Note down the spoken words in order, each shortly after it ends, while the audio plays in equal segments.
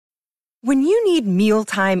When you need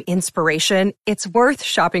mealtime inspiration, it's worth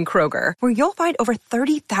shopping Kroger, where you'll find over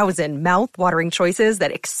 30,000 mouth-watering choices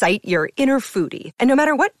that excite your inner foodie. And no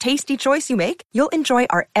matter what tasty choice you make, you'll enjoy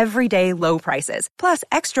our everyday low prices, plus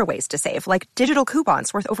extra ways to save, like digital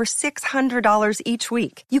coupons worth over $600 each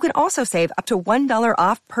week. You can also save up to $1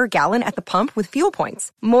 off per gallon at the pump with fuel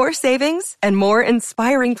points. More savings and more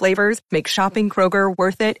inspiring flavors make shopping Kroger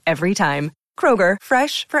worth it every time. Kroger,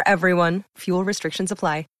 fresh for everyone. Fuel restrictions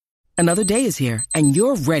apply. Another day is here, and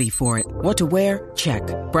you're ready for it. What to wear? Check.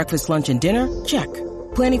 Breakfast, lunch, and dinner? Check.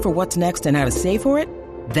 Planning for what's next and how to save for it?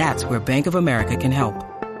 That's where Bank of America can help.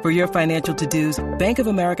 For your financial to-dos, Bank of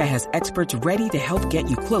America has experts ready to help get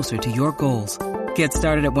you closer to your goals. Get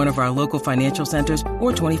started at one of our local financial centers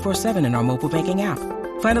or 24/7 in our mobile banking app.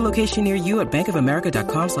 Find a location near you at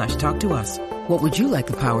bankofamerica.com/talktous. What would you like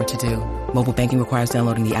the power to do? Mobile banking requires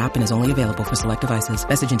downloading the app and is only available for select devices.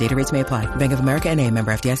 Message and data rates may apply. Bank of America N.A.,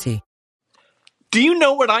 member FDIC. Do you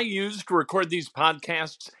know what I use to record these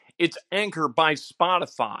podcasts? It's Anchor by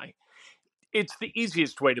Spotify. It's the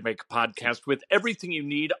easiest way to make a podcast with everything you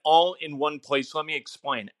need all in one place. Let me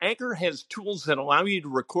explain. Anchor has tools that allow you to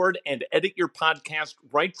record and edit your podcast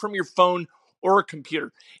right from your phone or a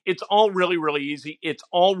computer. It's all really, really easy. It's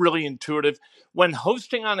all really intuitive. When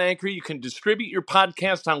hosting on Anchor, you can distribute your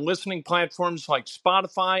podcast on listening platforms like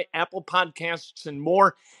Spotify, Apple Podcasts, and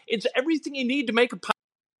more. It's everything you need to make a podcast.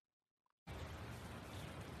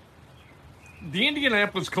 The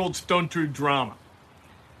Indianapolis Colts don't do drama.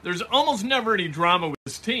 There's almost never any drama with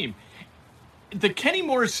this team. The Kenny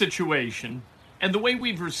Moore situation and the way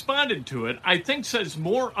we've responded to it, I think, says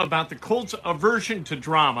more about the Colts' aversion to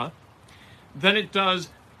drama than it does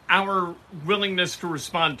our willingness to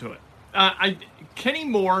respond to it. Kenny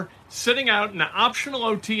Moore sitting out an optional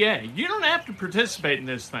OTA. You don't have to participate in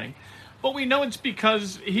this thing, but we know it's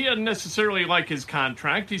because he doesn't necessarily like his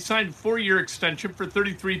contract. He signed a 4-year extension for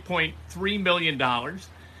 $33.3 million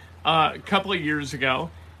a couple of years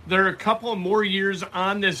ago. There are a couple of more years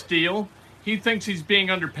on this deal. He thinks he's being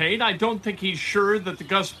underpaid. I don't think he's sure that the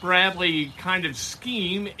Gus Bradley kind of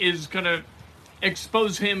scheme is going to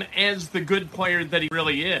expose him as the good player that he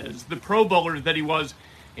really is, the Pro Bowler that he was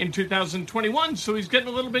in 2021. So he's getting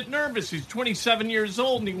a little bit nervous. He's 27 years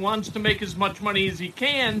old and he wants to make as much money as he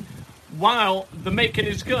can while the making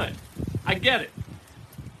is good. I get it.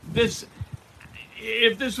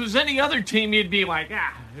 If this was any other team, you'd be like,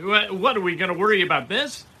 what are we going to worry about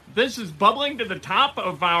this? This is bubbling to the top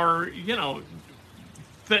of our,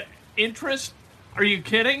 the interest. Are you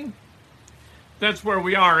kidding? That's where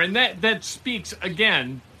we are. And that speaks,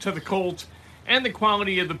 again, to the Colts and the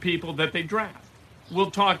quality of the people that they draft. We'll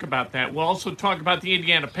talk about that. We'll also talk about the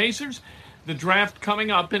Indiana Pacers. The draft coming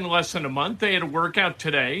up in less than a month. They had a workout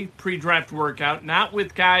today, pre-draft workout, not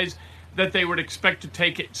with guys that they would expect to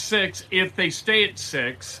take at 6 if they stay at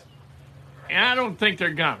 6. And I don't think they're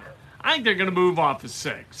going to. I think they're going to move off of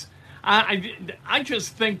 6. I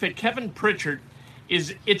just think that Kevin Pritchard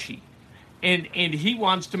is itchy. And he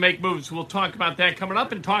wants to make moves. We'll talk about that coming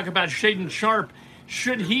up and talk about Shaedon Sharpe.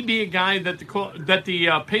 Should he be a guy that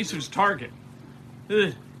the Pacers target?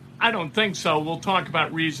 I don't think so. We'll talk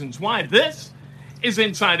about reasons why. This is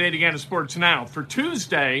Inside Indiana Sports Now for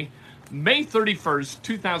Tuesday, May 31st,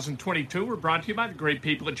 2022. We're brought to you by the great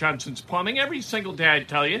people at Johnson's Plumbing. Every single day I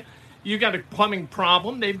tell you, you got a plumbing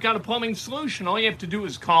problem, they've got a plumbing solution. All you have to do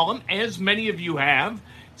is call them, as many of you have,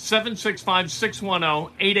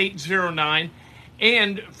 765-610-8809.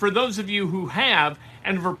 And for those of you who have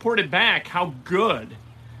and have reported back how good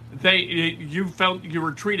you felt you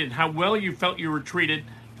were treated, how well you felt you were treated,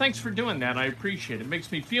 thanks for doing that. I appreciate it. It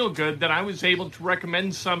makes me feel good that I was able to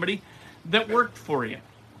recommend somebody that worked for you.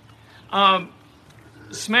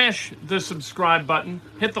 Smash the subscribe button,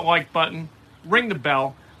 hit the like button, ring the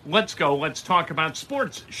bell. Let's go. Let's talk about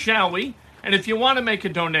sports, shall we? And if you want to make a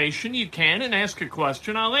donation, you can, and ask a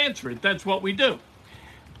question. I'll answer it. That's what we do.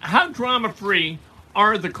 How drama-free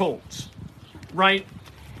are the Colts, right?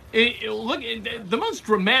 Look, the most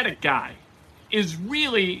dramatic guy is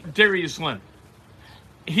really Darius Leonard.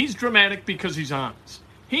 He's dramatic because he's honest.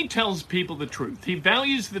 He tells people the truth. He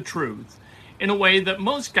values the truth in a way that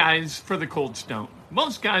most guys for the Colts don't.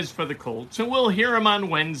 Most guys for the Colts, and we'll hear him on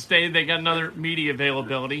Wednesday. They got another media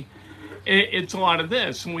availability. It's a lot of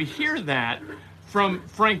this, and we hear that from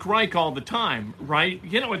Frank Reich all the time, right?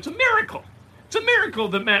 It's a miracle. It's a miracle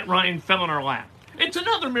that Matt Ryan fell in our lap. It's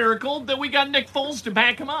another miracle that we got Nick Foles to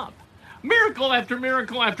back him up. Miracle after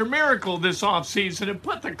miracle after miracle this offseason and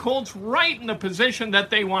put the Colts right in the position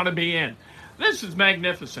that they want to be in. This is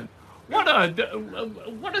magnificent. What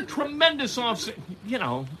a tremendous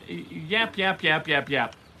offseason. Yap.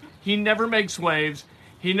 He never makes waves.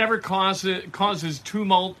 He never causes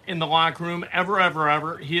tumult in the locker room, ever, ever,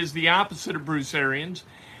 ever. He is the opposite of Bruce Arians.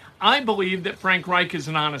 I believe that Frank Reich is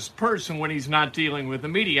an honest person when he's not dealing with the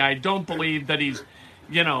media. I don't believe that he's,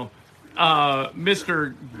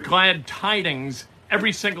 Mr. Glad Tidings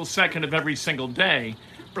every single second of every single day.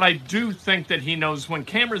 But I do think that he knows when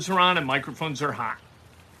cameras are on and microphones are hot.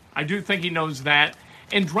 I do think he knows that.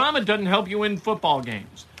 And drama doesn't help you win football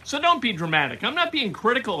games. So don't be dramatic. I'm not being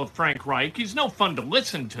critical of Frank Reich. He's no fun to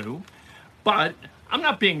listen to. But I'm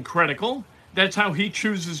not being critical. That's how he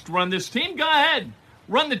chooses to run this team. Go ahead.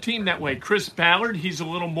 Run the team that way. Chris Ballard, he's a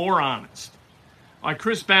little more honest.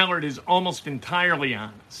 Chris Ballard is almost entirely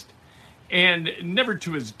honest. And never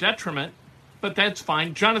to his detriment. But that's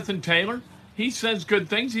fine. Jonathan Taylor, he says good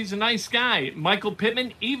things. He's a nice guy. Michael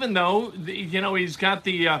Pittman, even though, he's got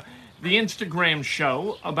the Instagram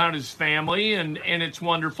show about his family, and it's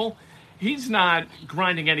wonderful. He's not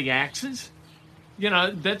grinding any axes.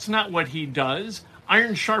 That's not what he does.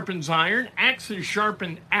 Iron sharpens iron. Axes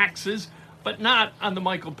sharpen axes, but not on the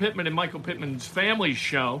Michael Pittman and Michael Pittman's family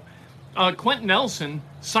show. Quentin Nelson,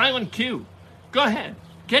 silent Q. Go ahead.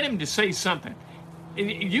 Get him to say something.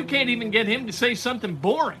 You can't even get him to say something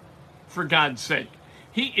boring, for God's sake.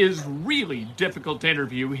 He is really difficult to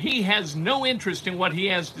interview. He has no interest in what he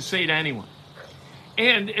has to say to anyone.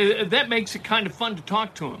 And that makes it kind of fun to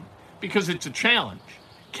talk to him because it's a challenge.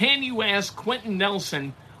 Can you ask Quentin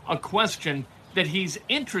Nelson a question that he's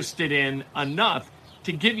interested in enough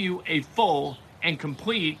to give you a full and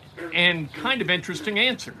complete and kind of interesting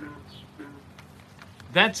answer?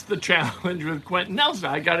 That's the challenge with Quentin Nelson.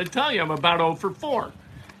 I got to tell you, I'm about 0 for 4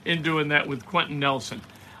 in doing that with Quentin Nelson.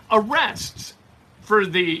 Arrests for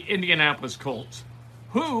the Indianapolis Colts.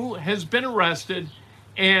 Who has been arrested,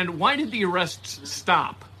 and why did the arrests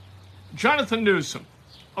stop? Jonathan Newsom,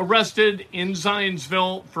 arrested in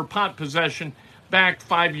Zionsville for pot possession back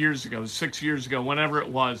 5 years ago, 6 years ago, whenever it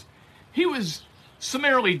was. He was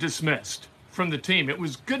summarily dismissed from the team. It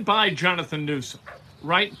was goodbye, Jonathan Newsom,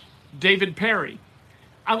 right? David Perry.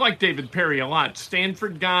 I like David Perry a lot.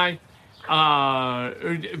 Stanford guy,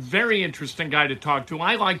 very interesting guy to talk to.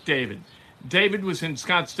 I like David. David was in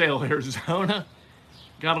Scottsdale, Arizona.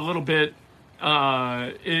 Got a little bit, had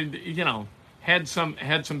some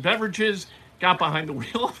beverages. Got behind the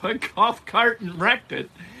wheel of a golf cart and wrecked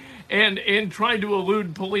it, and tried to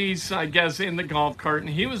elude police, I guess, in the golf cart.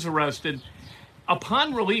 And he was arrested.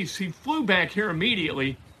 Upon release, he flew back here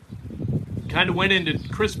immediately. Kind of went into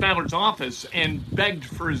Chris Ballard's office and begged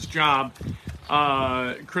for his job.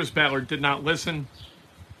 Chris Ballard did not listen.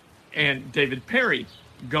 And David Perry,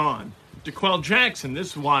 gone. DeQuell Jackson,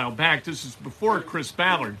 this is a while back. This is before Chris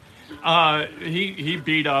Ballard. He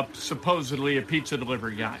beat up, supposedly, a pizza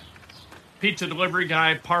delivery guy. Pizza delivery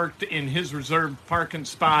guy parked in his reserved parking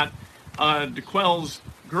spot. DeQuell's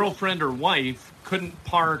girlfriend or wife couldn't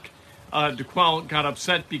park. DeQuell got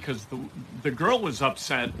upset because the girl was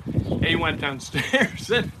upset. He went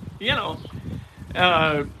downstairs and,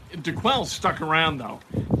 DeQuell stuck around, though.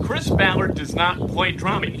 Chris Ballard does not play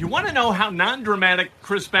drama. You want to know how non-dramatic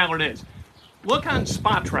Chris Ballard is? Look on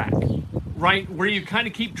Spotrac, right, where you kind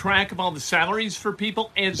of keep track of all the salaries for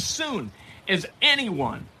people. As soon as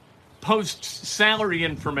anyone posts salary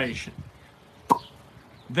information,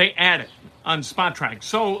 they add it on Spotrac.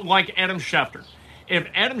 So, like Adam Schefter. If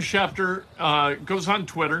Adam Schefter goes on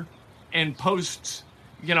Twitter and posts,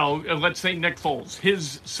 let's say Nick Foles,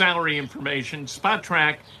 his salary information,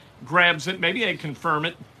 Spotrac grabs it, maybe they confirm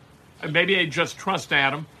it, maybe they just trust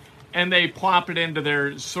Adam, and they plop it into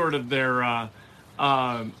their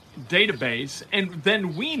database, and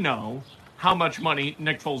then we know how much money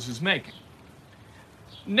Nick Foles is making.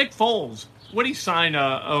 Nick Foles, what did he sign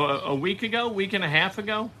a week and a half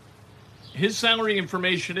ago? His salary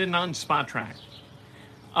information isn't on Spotrac.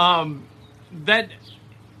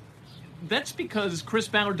 That's because Chris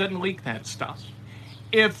Ballard doesn't leak that stuff.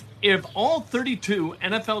 If all 32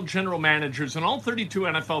 NFL general managers and all 32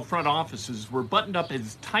 NFL front offices were buttoned up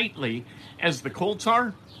as tightly as the Colts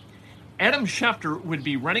are, Adam Schefter would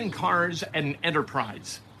be renting cars at an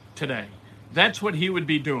Enterprise today. That's what he would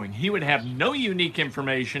be doing. He would have no unique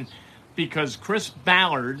information because Chris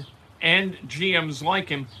Ballard and GMs like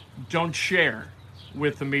him don't share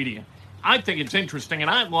with the media. I think it's interesting,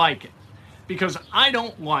 and I like it because I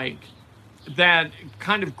don't like that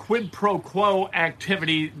kind of quid pro quo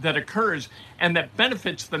activity that occurs and that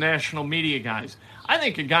benefits the national media guys. I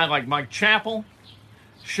think a guy like Mike Chappell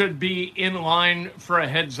should be in line for a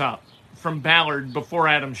heads up from Ballard before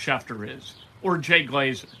Adam Schefter is, or Jay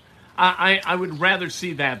Glazer. I would rather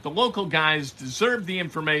see that. The local guys deserve the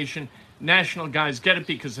information. National guys get it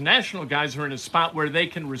because the national guys are in a spot where they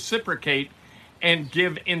can reciprocate and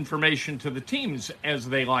give information to the teams as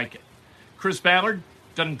they like it. Chris Ballard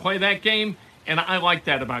doesn't play that game, and I like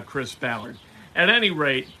that about Chris Ballard. At any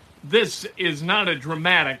rate, this is not a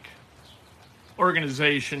dramatic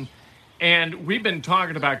organization, and we've been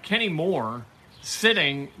talking about Kenny Moore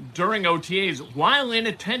sitting during OTAs while in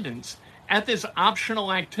attendance at this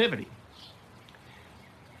optional activity.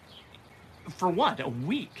 For what? A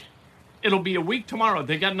week? It'll be a week tomorrow.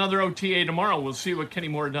 They got another OTA tomorrow. We'll see what Kenny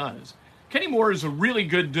Moore does. Kenny Moore is a really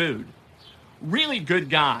good dude, really good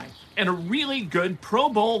guy, and a really good Pro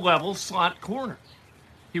Bowl level slot corner.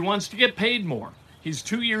 He wants to get paid more. He's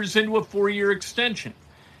 2 years into a 4-year extension.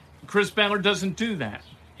 Chris Ballard doesn't do that.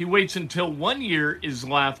 He waits until 1 year is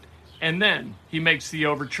left, and then he makes the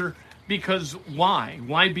overture, because why?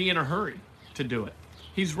 Why be in a hurry to do it?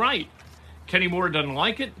 He's right. Kenny Moore doesn't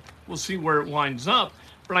like it. We'll see where it winds up.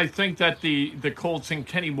 But I think that the Colts and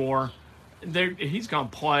Kenny Moore, he's going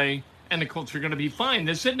to play, and the Colts are going to be fine.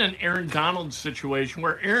 This isn't an Aaron Donald situation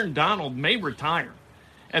where Aaron Donald may retire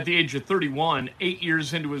at the age of 31, 8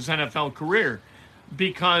 years into his NFL career,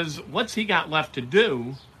 because what's he got left to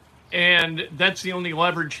do? And that's the only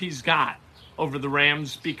leverage he's got over the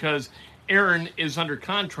Rams, because Aaron is under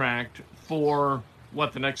contract for,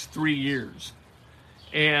 the next 3 years.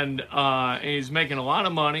 And he's making a lot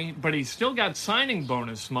of money, but he's still got signing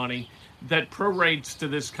bonus money that prorates to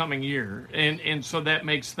this coming year. And so that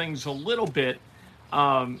makes things a little bit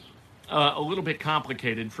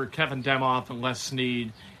complicated for Kevin Demoff and Les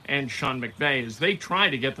Snead and Sean McVay as they try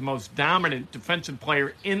to get the most dominant defensive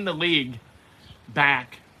player in the league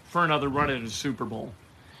back for another run at a Super Bowl.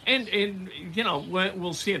 And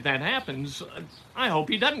we'll see if that happens. I hope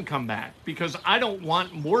he doesn't come back, because I don't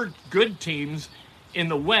want more good teams in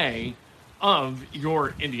the way of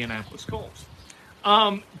your Indianapolis Colts.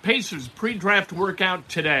 Pacers pre-draft workout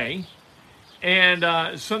today.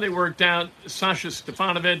 And so they worked out Sasha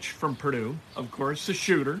Stefanovic from Purdue, of course, the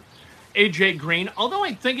shooter. A.J. Green, although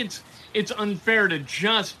I think it's unfair to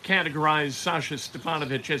just categorize Sasha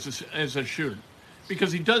Stefanovic as a shooter,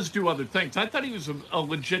 because he does do other things. I thought he was a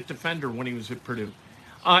legit defender when he was at Purdue.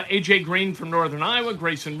 A.J. Green from Northern Iowa,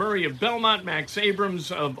 Grayson Murray of Belmont, Max Abrams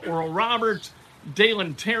of Oral Roberts,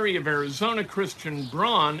 Dalen Terry of Arizona, Christian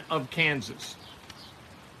Braun of Kansas.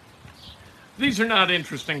 These are not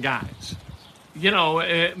interesting guys.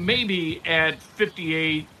 Maybe at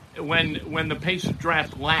 58, when the Pacers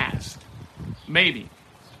draft last, maybe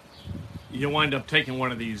you wind up taking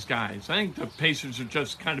one of these guys. I think the Pacers are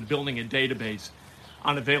just kind of building a database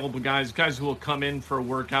on available guys who will come in for a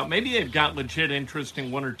workout. Maybe they've got legit interest in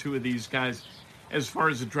one or two of these guys as far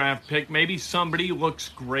as a draft pick. Maybe somebody looks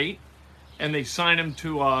great and they sign him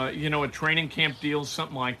to a training camp deal,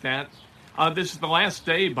 something like that. This is the last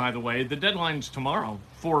day, by the way. The deadline's tomorrow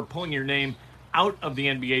for pulling your name out of the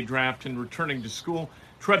NBA draft and returning to school.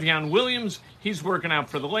 Trevion Williams, he's working out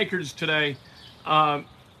for the Lakers today.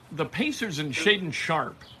 The Pacers and Shaedon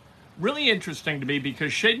Sharpe. Really interesting to me,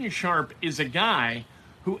 because Shaedon Sharpe is a guy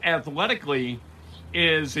who athletically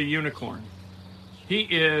is a unicorn. He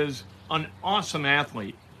is an awesome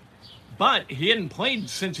athlete, but he hadn't played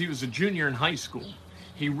since he was a junior in high school.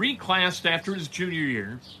 He reclassed after his junior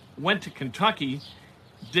year, went to Kentucky,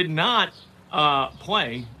 did not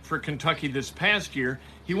play for Kentucky this past year.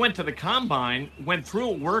 He went to the combine, went through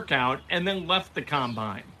a workout, and then left the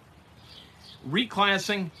combine.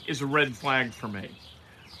 Reclassing is a red flag for me.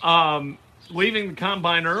 Leaving the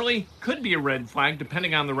combine early could be a red flag,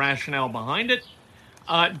 depending on the rationale behind it.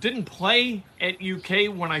 Didn't play at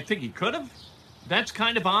UK when I think he could have. That's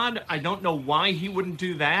kind of odd. I don't know why he wouldn't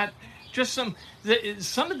do that. Just some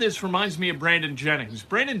of this reminds me of Brandon Jennings.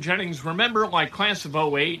 Brandon Jennings, remember, like class of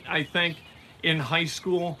 08, I think, in high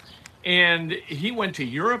school, and he went to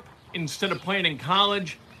Europe instead of playing in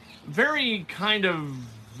college. Very kind of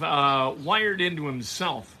wired into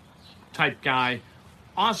himself type guy.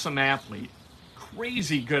 Awesome athlete.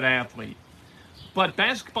 Crazy good athlete. But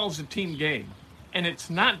basketball's a team game, and it's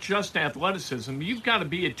not just athleticism. You've got to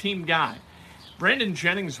be a team guy. Brandon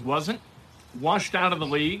Jennings wasn't. Washed out of the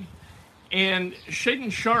league. And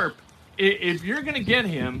Shaedon Sharpe, if you're going to get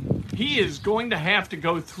him, he is going to have to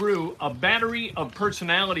go through a battery of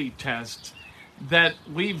personality tests that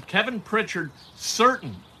leave Kevin Pritchard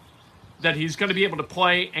certain that he's going to be able to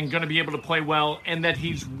play and going to be able to play well, and that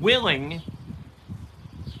he's willing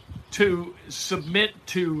to submit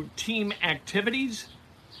to team activities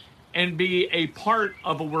and be a part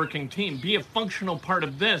of a working team, be a functional part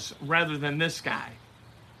of this rather than this guy.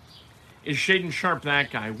 Is Shaedon Sharpe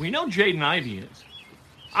that guy? We know Jaden Ivey is.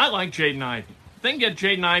 I like Jaden Ivey. If they can get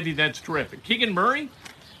Jaden Ivey, that's terrific. Keegan Murray,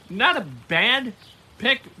 not a bad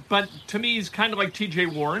pick, but to me he's kind of like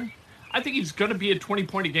TJ Warren. I think he's going to be a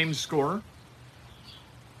 20-point-a-game scorer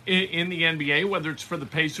in the NBA, whether it's for the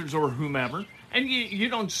Pacers or whomever. And you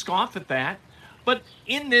don't scoff at that. But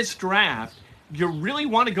in this draft, you really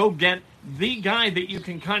want to go get the guy that you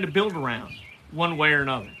can kind of build around one way or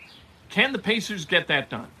another. Can the Pacers get that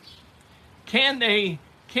done? Can they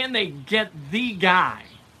get the guy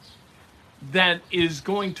that is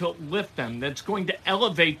going to lift them, that's going to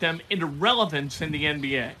elevate them into relevance in the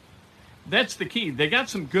NBA? That's the key. They got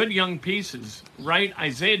some good young pieces, right?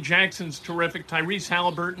 Isaiah Jackson's terrific. Tyrese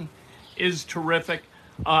Halliburton is terrific.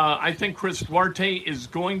 I think Chris Duarte is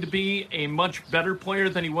going to be a much better player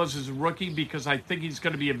than he was as a rookie because I think he's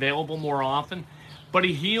going to be available more often. But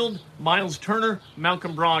he healed Miles Turner,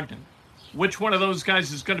 Malcolm Brogdon. Which one of those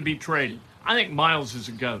guys is going to be traded? I think Miles is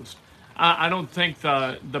a ghost. I don't think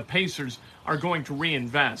the Pacers are going to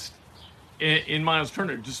reinvest in Miles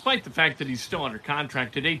Turner, despite the fact that he's still under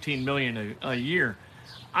contract at $18 million a year.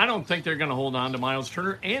 I don't think they're going to hold on to Miles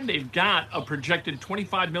Turner, and they've got a projected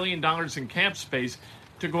 $25 million in cap space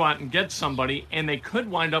to go out and get somebody, and they could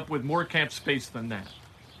wind up with more cap space than that.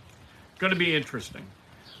 Going to be interesting.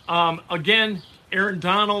 Again, Aaron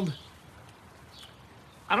Donald,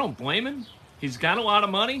 I don't blame him. He's got a lot of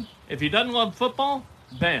money. If he doesn't love football,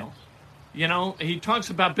 bail. You know, he talks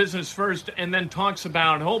about business first and then talks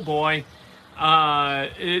about, oh boy,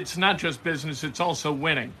 it's not just business, it's also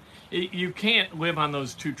winning. You can't live on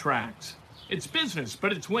those two tracks. It's business,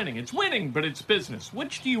 but it's winning. It's winning, but it's business.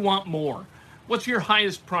 Which do you want more? What's your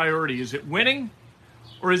highest priority? Is it winning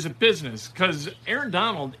or is it business? Because Aaron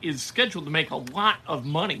Donald is scheduled to make a lot of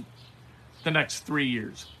money the next 3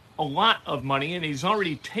 years. A lot of money, and he's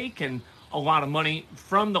already taken a lot of money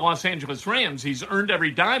from the Los Angeles Rams. He's earned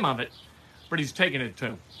every dime of it, but he's taken it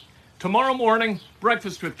too. Tomorrow morning,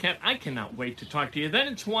 Breakfast with Kent. I cannot wait to talk to you. Then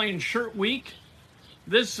it's Hawaiian Shirt Week.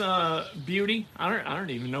 This beauty, I don't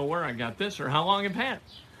even know where I got this or how long I've had it,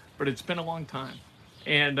 but it's been a long time.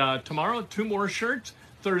 And tomorrow, 2 more shirts.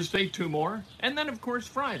 Thursday, 2 more. And then, of course,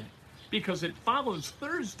 Friday. Because it follows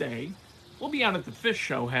Thursday. We'll be out at the Fish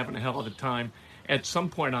Show having a hell of a time at some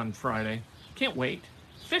point on Friday. Can't wait.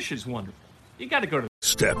 Fish is wonderful. You got to go to...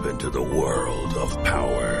 Step into the world of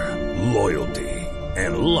power, loyalty,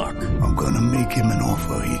 and luck. I'm going to make him an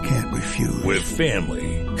offer he can't refuse. With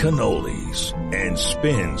family, cannolis, and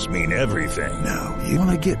spins mean everything. Now, you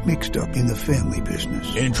want to get mixed up in the family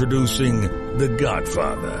business. Introducing The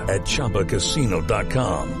Godfather at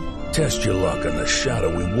ChumbaCasino.com. Test your luck in the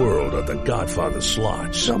shadowy world of The Godfather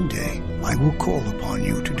slot. Someday, I will call upon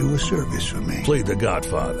you to do a service for me. Play The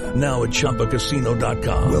Godfather, now at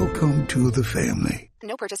ChumbaCasino.com. Welcome to the family.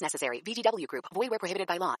 No purchase necessary. VGW Group. Void where prohibited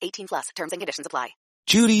by law. 18+. Terms and conditions apply.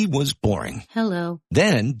 Judy was boring. Hello.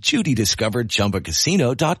 Then Judy discovered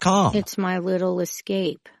ChumbaCasino.com. It's my little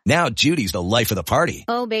escape. Now Judy's the life of the party.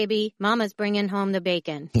 Oh, baby, mama's bringing home the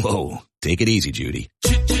bacon. Whoa, take it easy, Judy.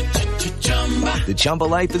 The Chumba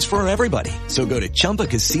life is for everybody. So go to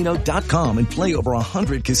ChumbaCasino.com and play over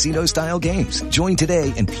 100 casino-style games. Join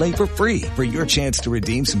today and play for free for your chance to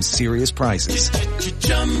redeem some serious prizes.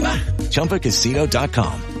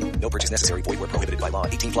 ChumbaCasino.com. No purchase necessary. Void where prohibited by law.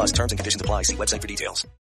 18+. Terms and conditions apply. See website for details.